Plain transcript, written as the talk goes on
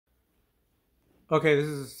Okay, this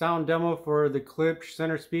is a sound demo for the Klipsch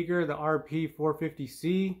center speaker, the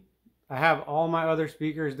RP-450C. I have all my other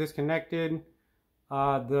speakers disconnected.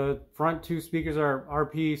 The front two speakers are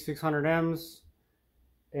RP-600Ms,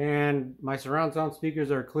 and my surround sound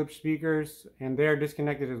speakers are Klipsch speakers, and they're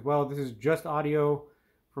disconnected as well. This is just audio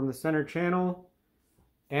from the center channel,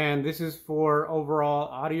 and this is for overall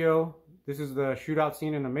audio. This is the shootout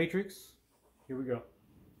scene in the Matrix. Here we go.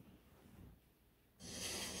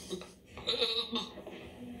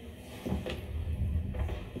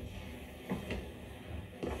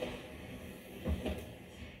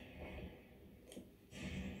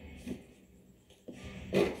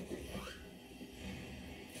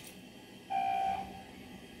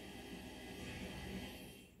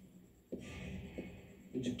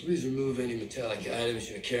 Would you please remove any metallic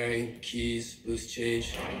items you're carrying? Keys, loose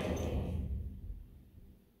change.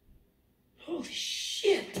 Holy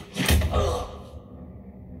shit! Ugh.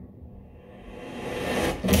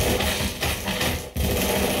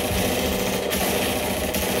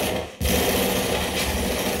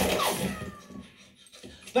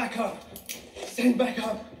 Back up! Stand back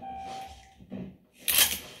up!